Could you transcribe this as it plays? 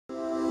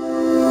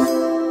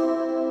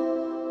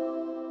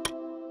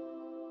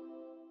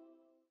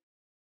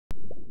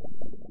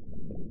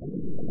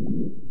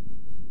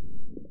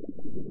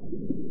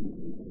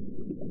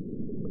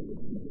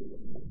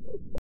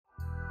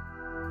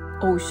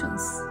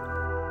oceans.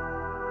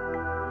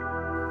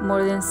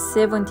 More than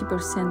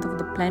 70% of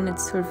the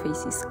planet's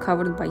surface is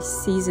covered by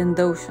seas and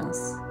oceans.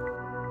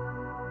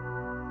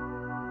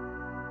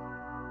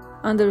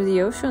 Under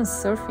the ocean's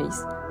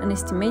surface, an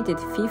estimated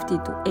 50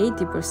 to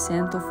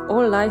 80% of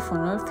all life on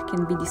Earth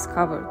can be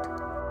discovered.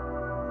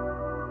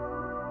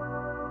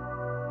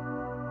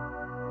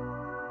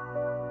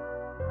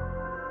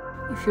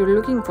 If you're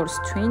looking for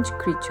strange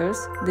creatures,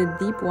 the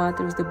deep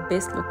water is the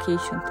best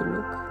location to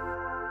look.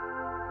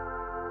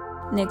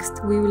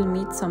 Next, we will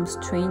meet some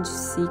strange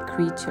sea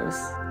creatures.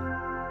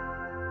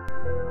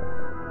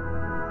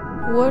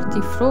 Warty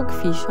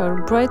frogfish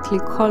are brightly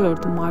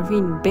colored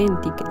marine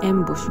benthic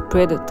ambush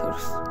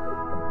predators.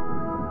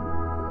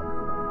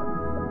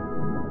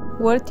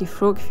 Warty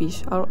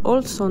frogfish are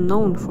also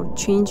known for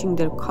changing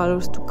their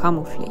colors to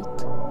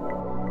camouflage.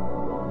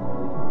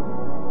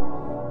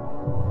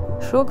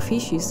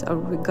 Frogfishes are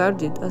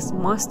regarded as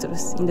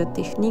masters in the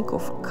technique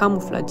of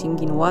camouflaging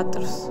in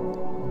waters.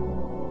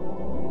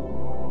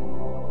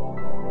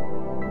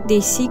 They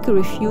seek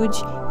refuge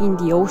in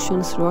the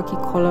ocean's rocky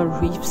coral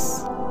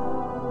reefs.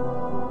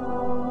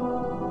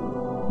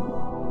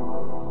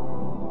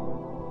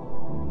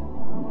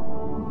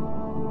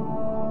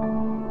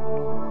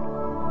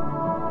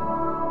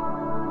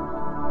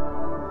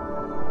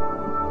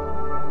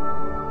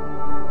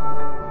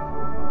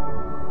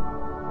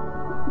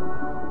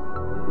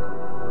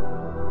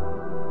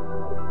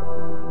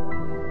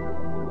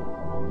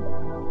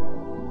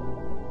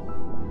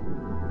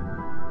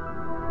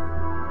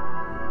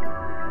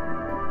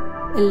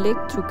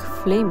 Electric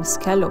flame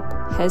scallop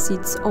has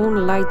its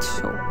own light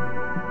show.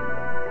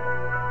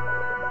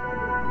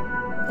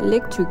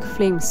 Electric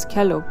flame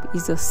scallop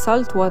is a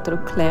saltwater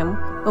clam,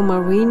 a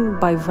marine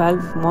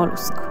bivalve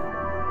mollusk.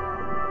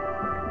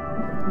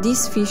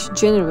 This fish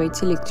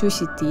generates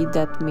electricity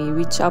that may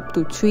reach up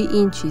to 3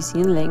 inches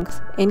in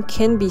length and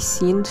can be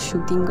seen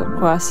shooting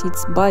across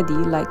its body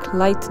like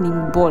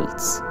lightning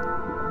bolts.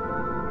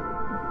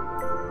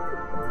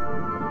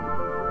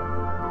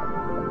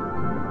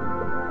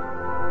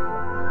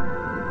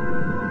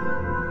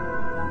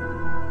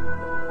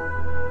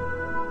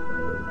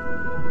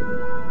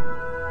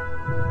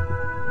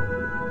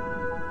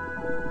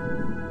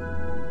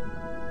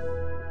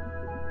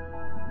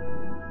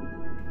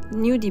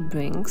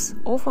 Nudibranchs,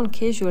 often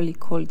casually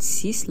called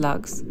sea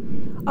slugs,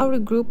 are a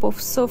group of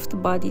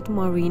soft-bodied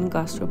marine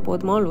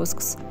gastropod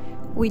mollusks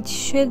which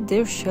shed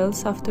their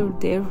shells after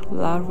their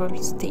larval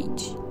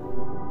stage.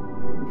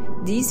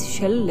 These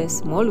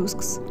shell-less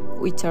mollusks,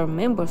 which are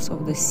members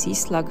of the sea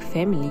slug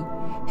family,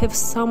 have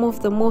some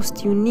of the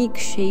most unique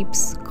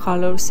shapes,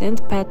 colors,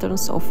 and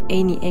patterns of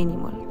any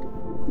animal.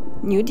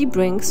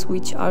 Nudibranchs,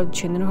 which are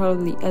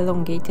generally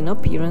elongate in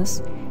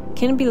appearance,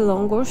 can be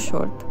long or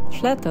short,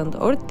 flattened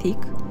or thick,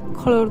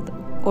 colored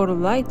or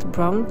light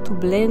brown to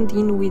blend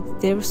in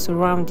with their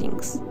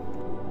surroundings.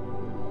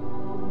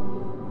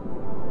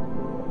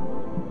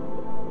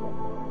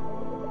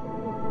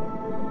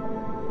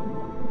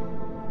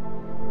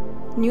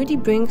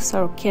 Nudibranchs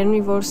are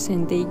carnivores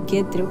and they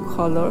get their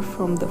color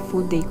from the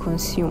food they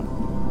consume.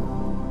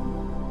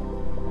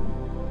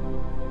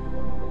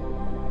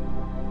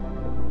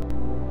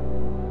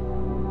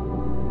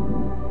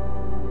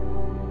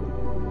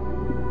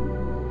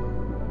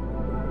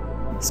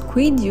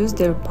 Squid use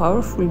their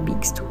powerful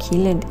beaks to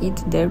kill and eat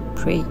their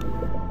prey.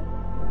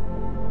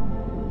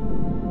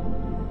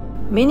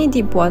 Many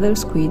deep-water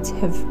squids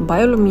have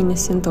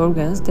bioluminescent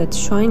organs that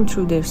shine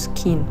through their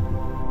skin.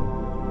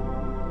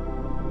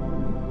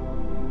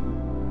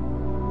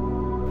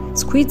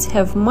 Squids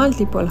have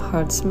multiple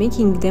hearts,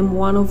 making them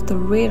one of the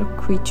rare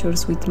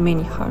creatures with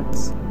many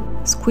hearts.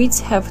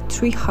 Squids have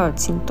 3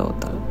 hearts in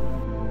total.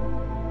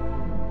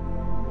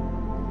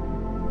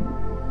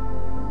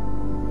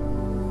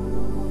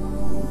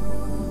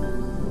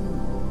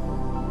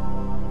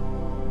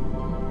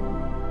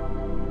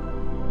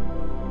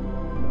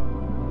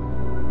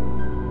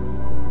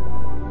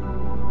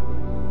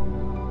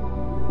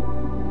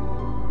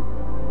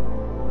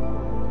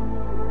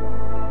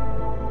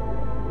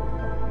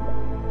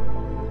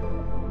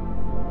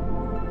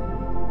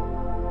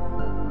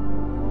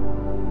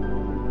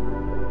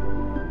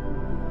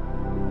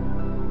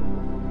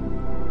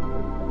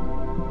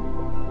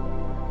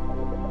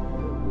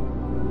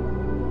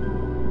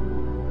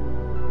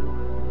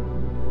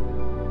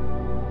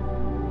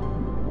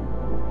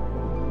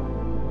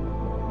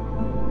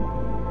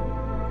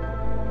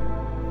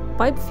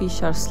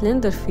 Pipefish are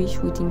slender fish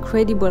with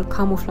incredible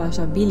camouflage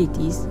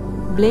abilities,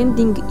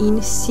 blending in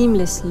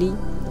seamlessly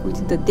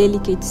with the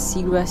delicate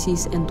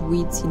seagrasses and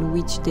weeds in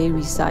which they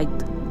reside.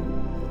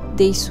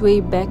 They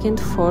sway back and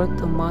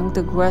forth among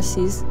the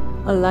grasses,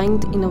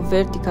 aligned in a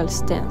vertical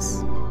stance.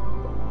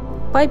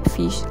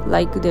 Pipefish,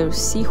 like their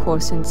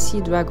seahorse and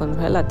sea dragon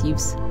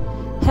relatives,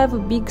 have a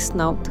big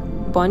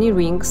snout, bunny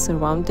rings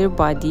around their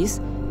bodies,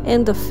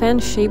 and a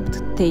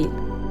fan-shaped tail.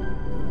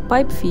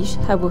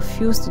 Pipefish have a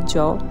fused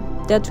jaw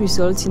that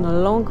results in a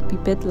long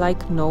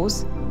pipette-like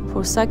nose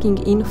for sucking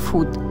in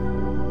food.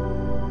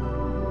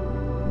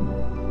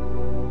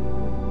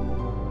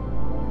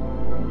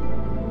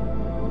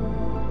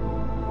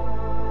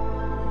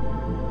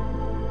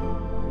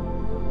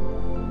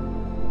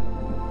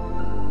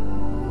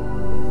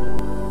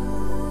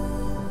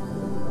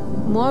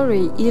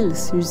 Moray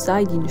eels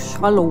reside in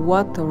shallow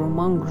water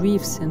among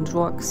reefs and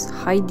rocks,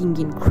 hiding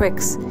in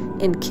cracks,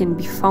 and can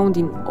be found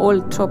in all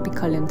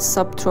tropical and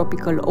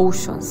subtropical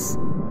oceans.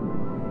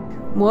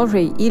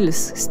 Moray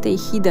eels stay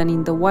hidden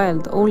in the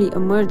wild, only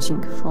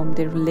emerging from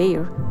their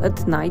lair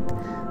at night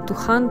to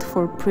hunt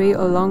for prey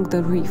along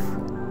the reef.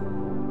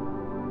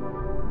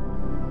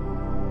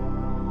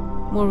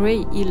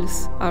 Moray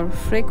eels are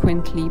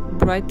frequently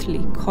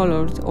brightly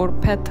colored or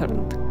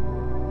patterned.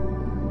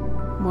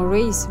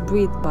 Morays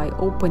breathe by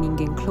opening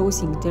and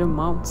closing their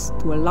mouths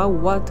to allow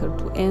water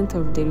to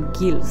enter their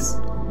gills.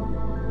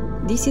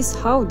 This is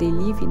how they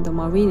live in the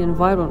marine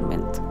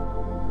environment.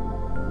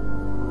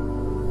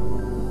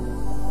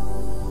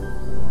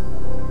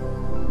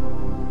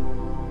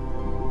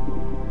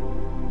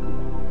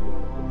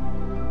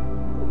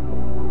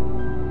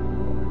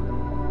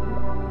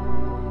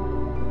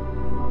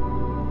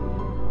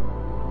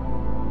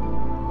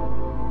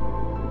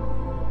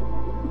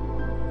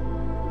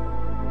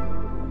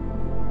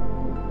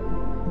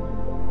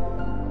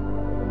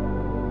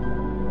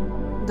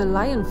 The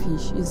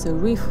lionfish is a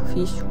reef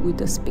fish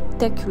with a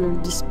spectacular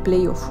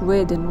display of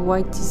red and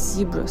white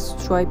zebra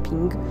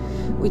striping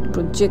with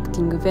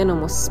projecting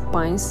venomous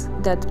spines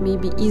that may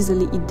be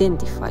easily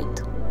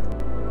identified.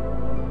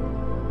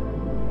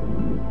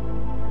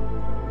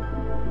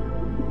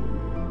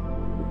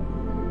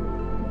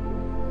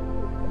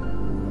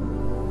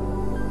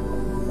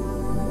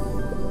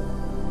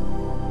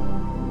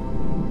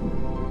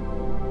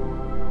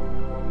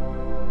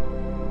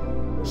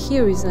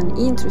 Here is an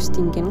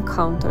interesting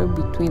encounter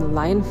between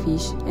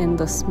lionfish and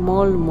the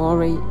small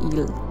moray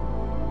eel.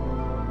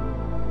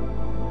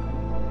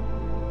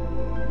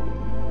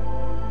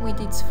 With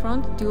its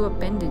front two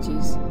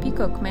appendages,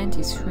 peacock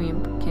mantis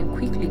shrimp can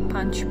quickly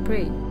punch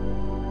prey.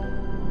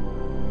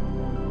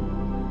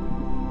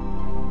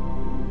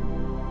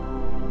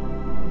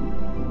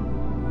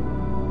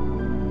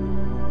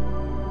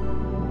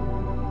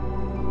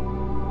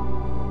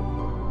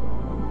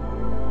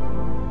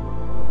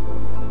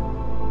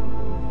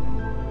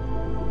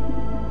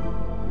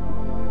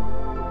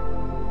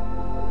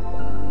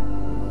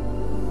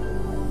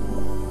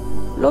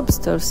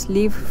 Lobsters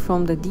live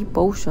from the deep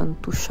ocean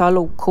to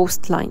shallow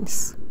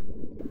coastlines.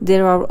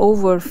 There are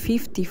over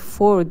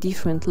 54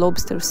 different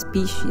lobster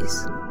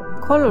species.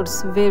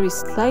 Colors vary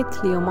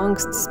slightly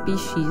amongst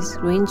species,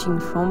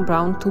 ranging from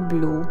brown to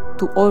blue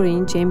to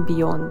orange and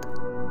beyond.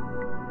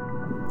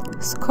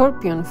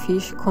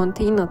 Scorpionfish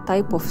contain a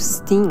type of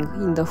sting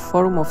in the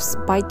form of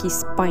spiky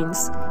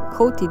spines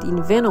coated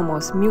in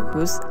venomous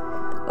mucus,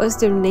 as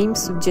their name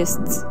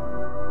suggests.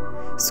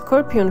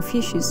 Scorpion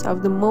fishes are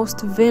the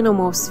most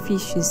venomous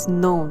fishes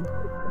known.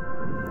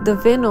 The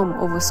venom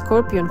of a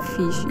scorpion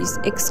fish is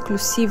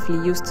exclusively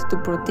used to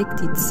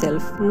protect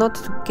itself, not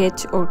to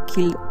catch or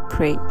kill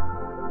prey.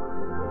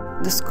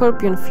 The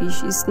scorpion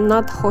fish is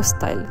not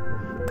hostile,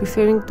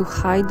 preferring to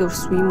hide or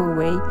swim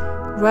away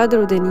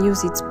rather than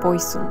use its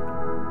poison.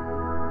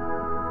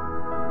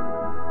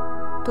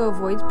 To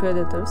avoid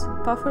predators,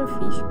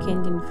 pufferfish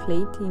can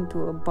inflate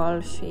into a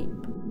ball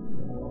shape.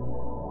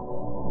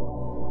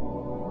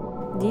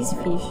 These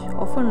fish,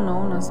 often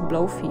known as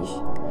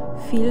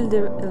blowfish, fill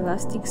their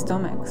elastic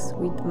stomachs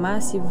with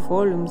massive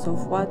volumes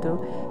of water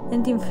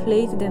and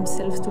inflate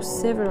themselves to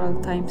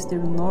several times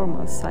their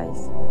normal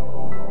size.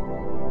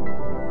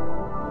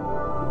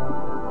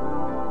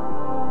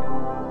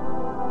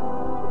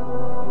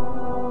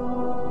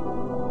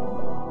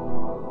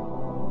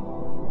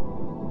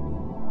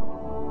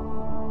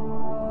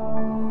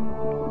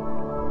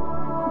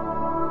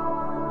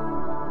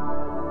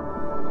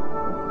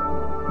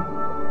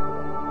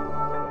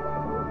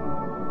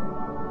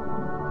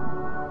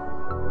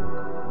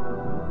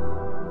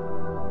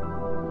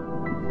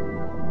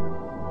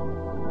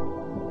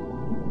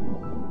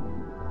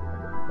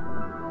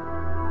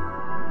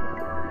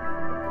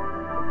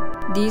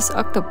 This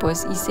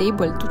octopus is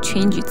able to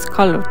change its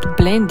color to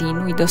blend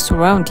in with the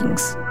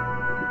surroundings.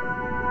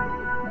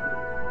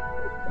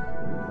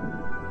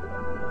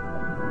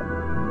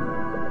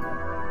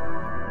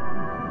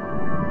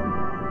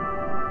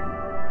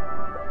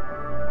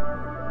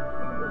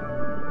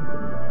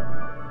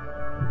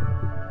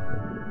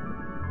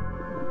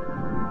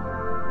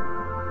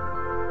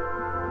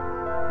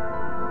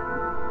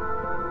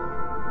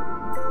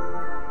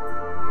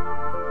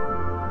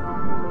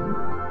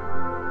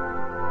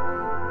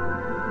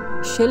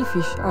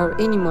 Shellfish are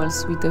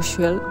animals with a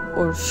shell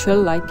or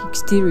shell-like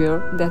exterior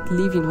that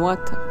live in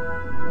water.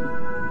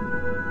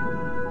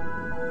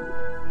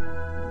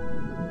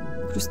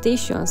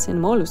 Crustaceans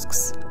and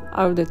mollusks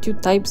are the two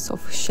types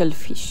of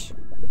shellfish.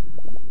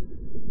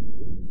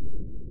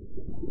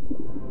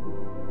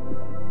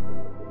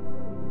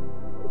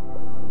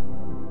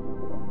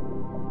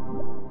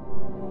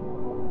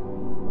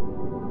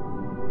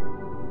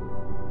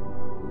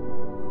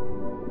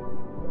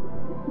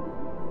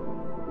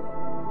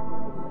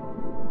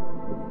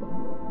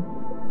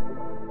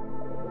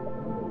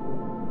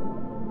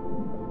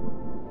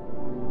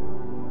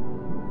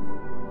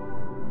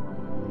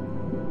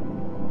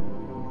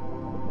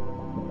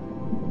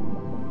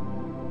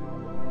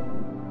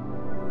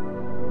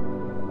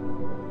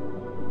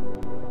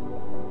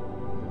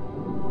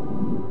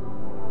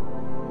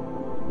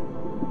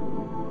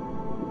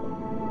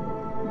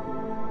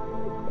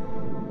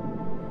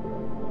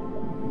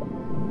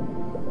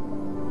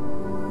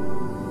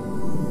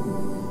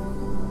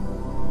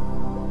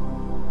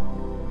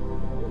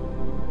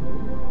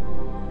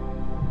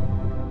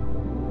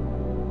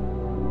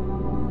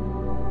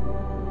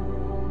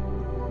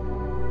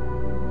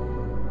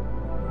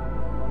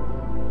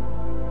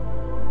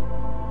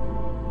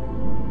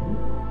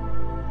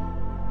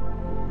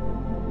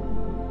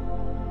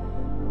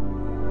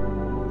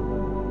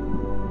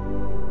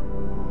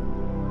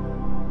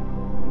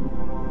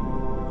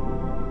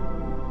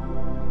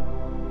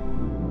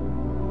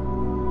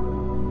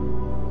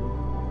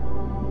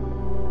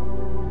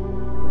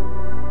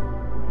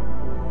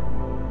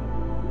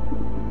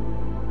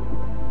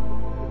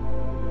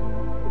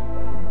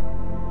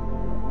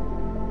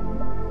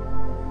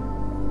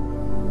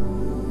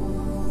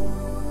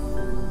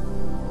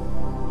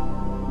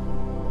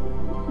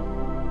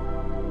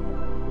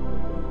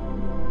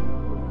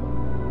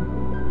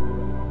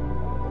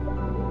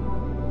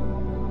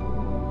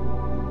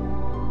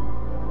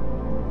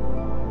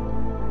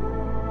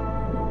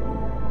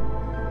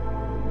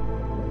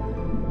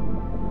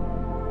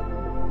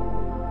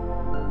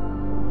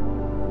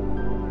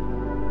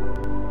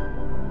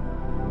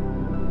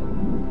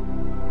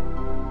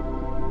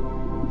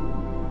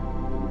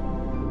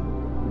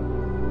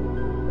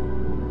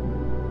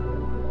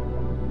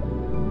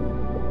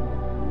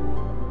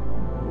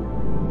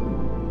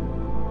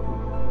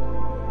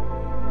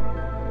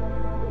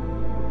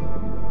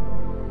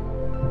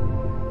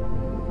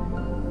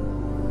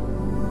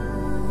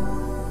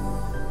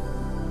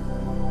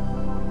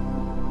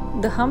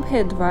 The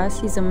humphead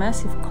wrasse is a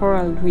massive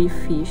coral reef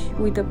fish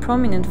with a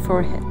prominent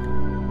forehead.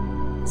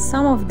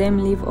 Some of them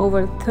live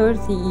over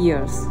 30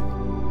 years.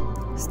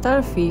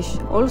 Starfish,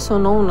 also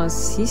known as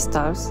sea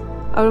stars,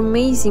 are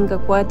amazing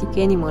aquatic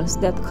animals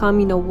that come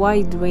in a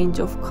wide range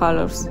of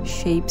colors,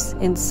 shapes,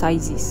 and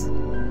sizes.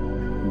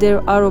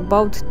 There are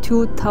about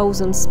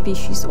 2,000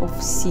 species of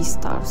sea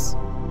stars.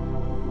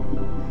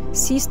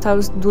 Sea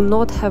stars do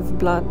not have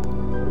blood.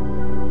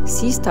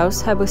 Sea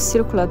stars have a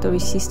circulatory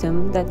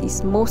system that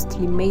is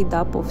mostly made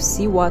up of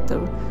seawater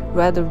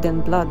rather than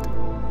blood.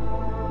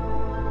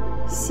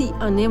 Sea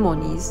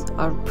anemones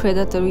are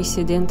predatory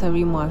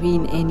sedentary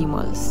marine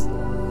animals.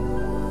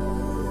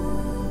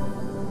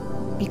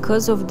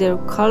 Because of their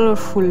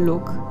colorful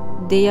look,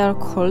 they are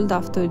called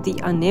after the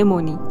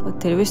anemone, a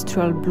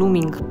terrestrial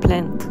blooming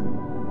plant.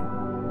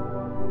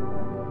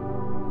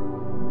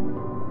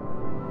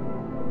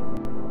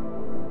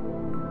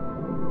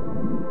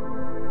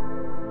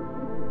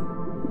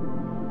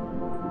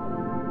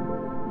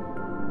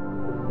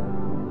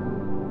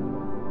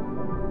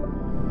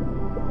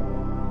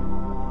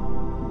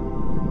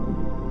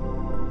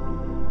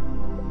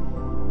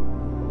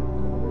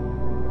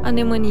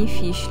 Anemone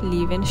fish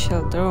live and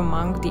shelter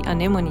among the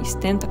anemone's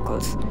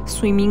tentacles,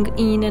 swimming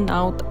in and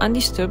out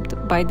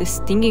undisturbed by the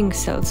stinging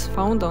cells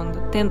found on the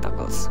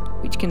tentacles,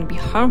 which can be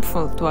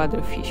harmful to other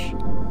fish.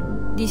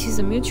 This is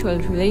a mutual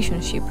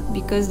relationship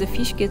because the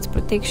fish gets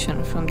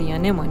protection from the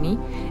anemone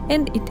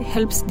and it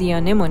helps the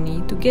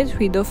anemone to get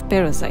rid of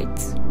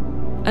parasites.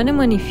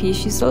 Anemone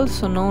fish is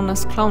also known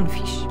as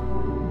clownfish.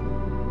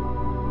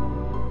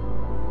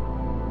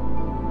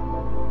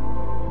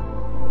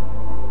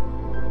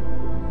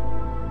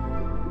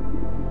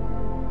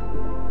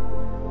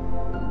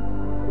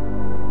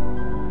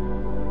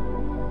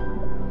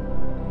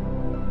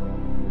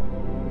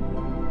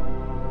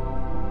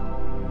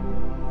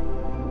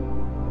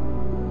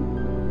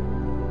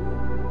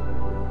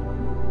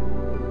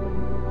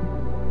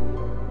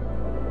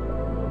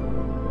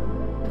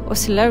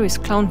 Ocellaris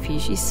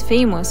clownfish is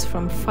famous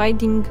from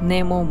Finding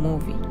Nemo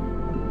movie.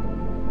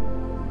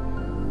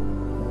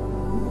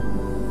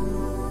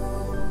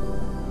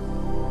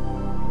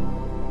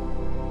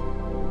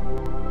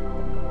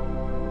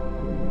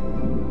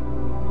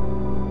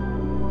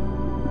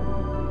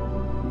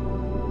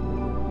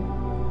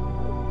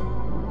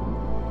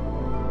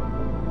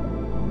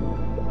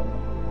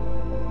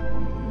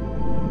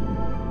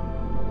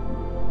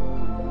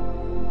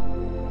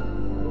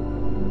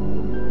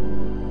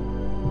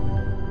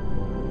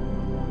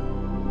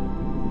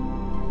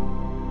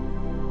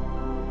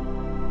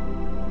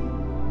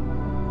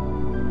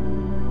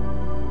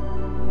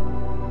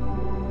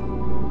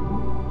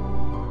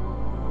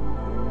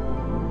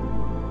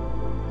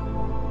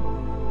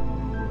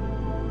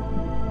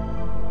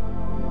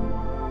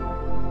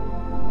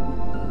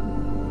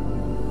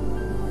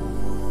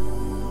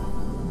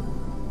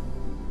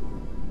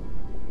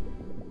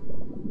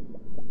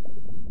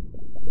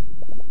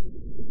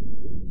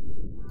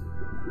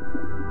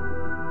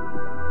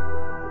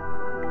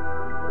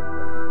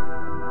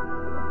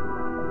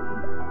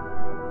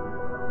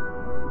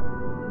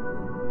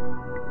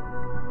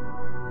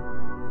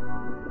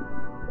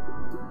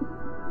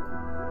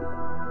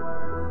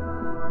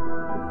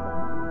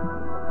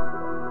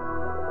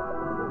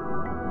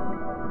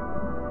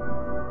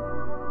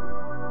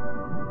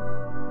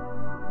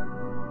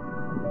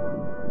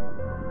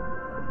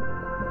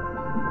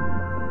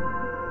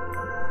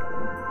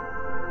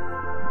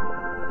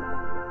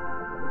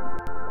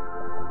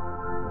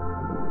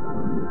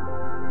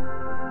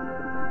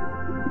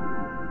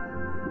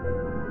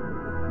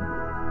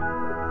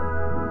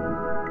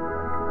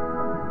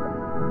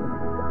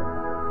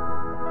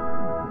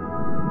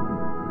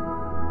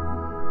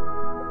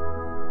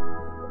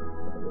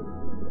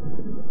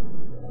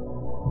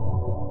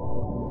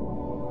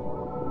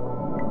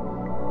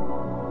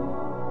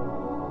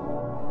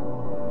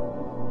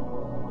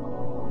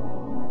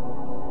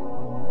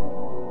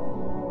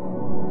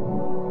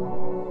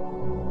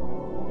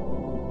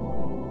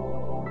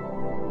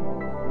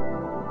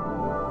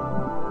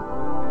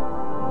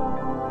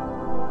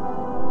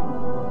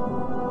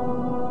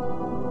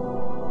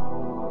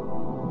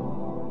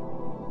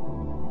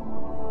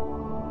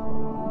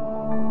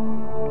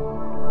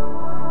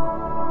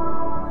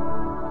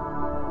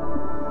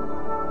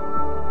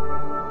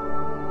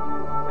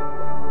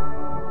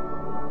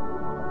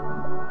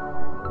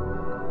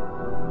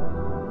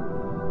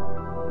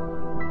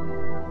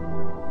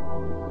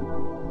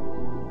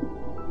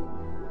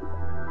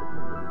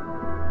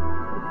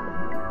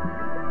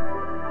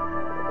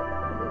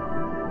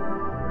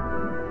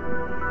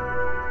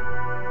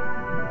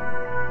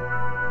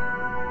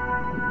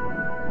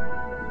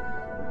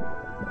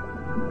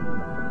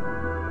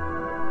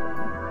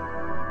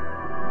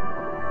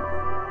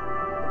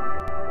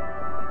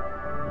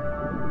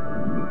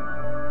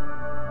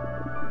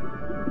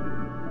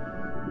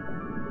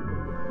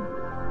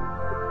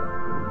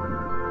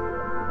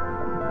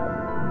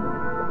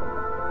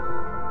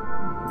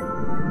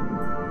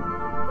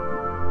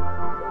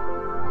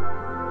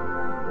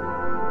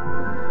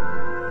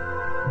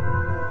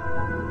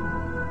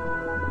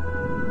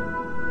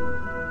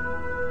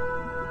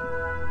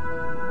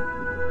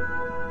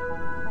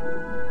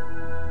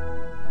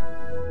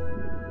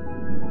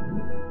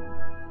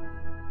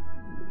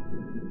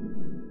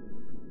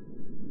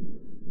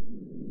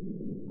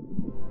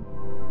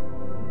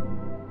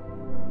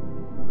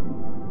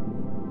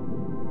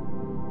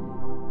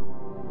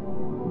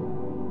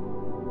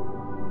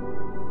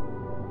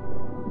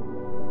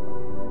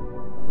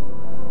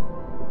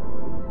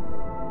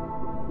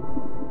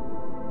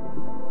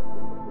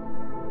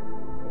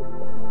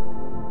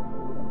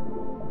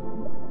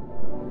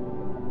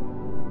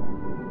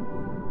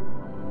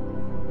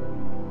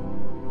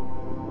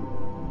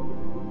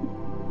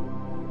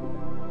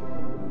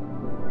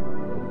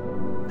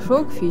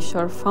 Frogfish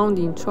are found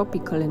in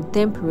tropical and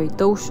temperate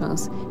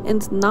oceans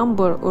and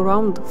number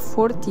around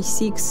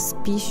 46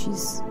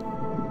 species.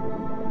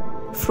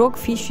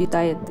 Frogfish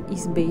diet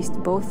is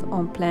based both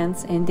on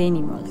plants and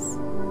animals.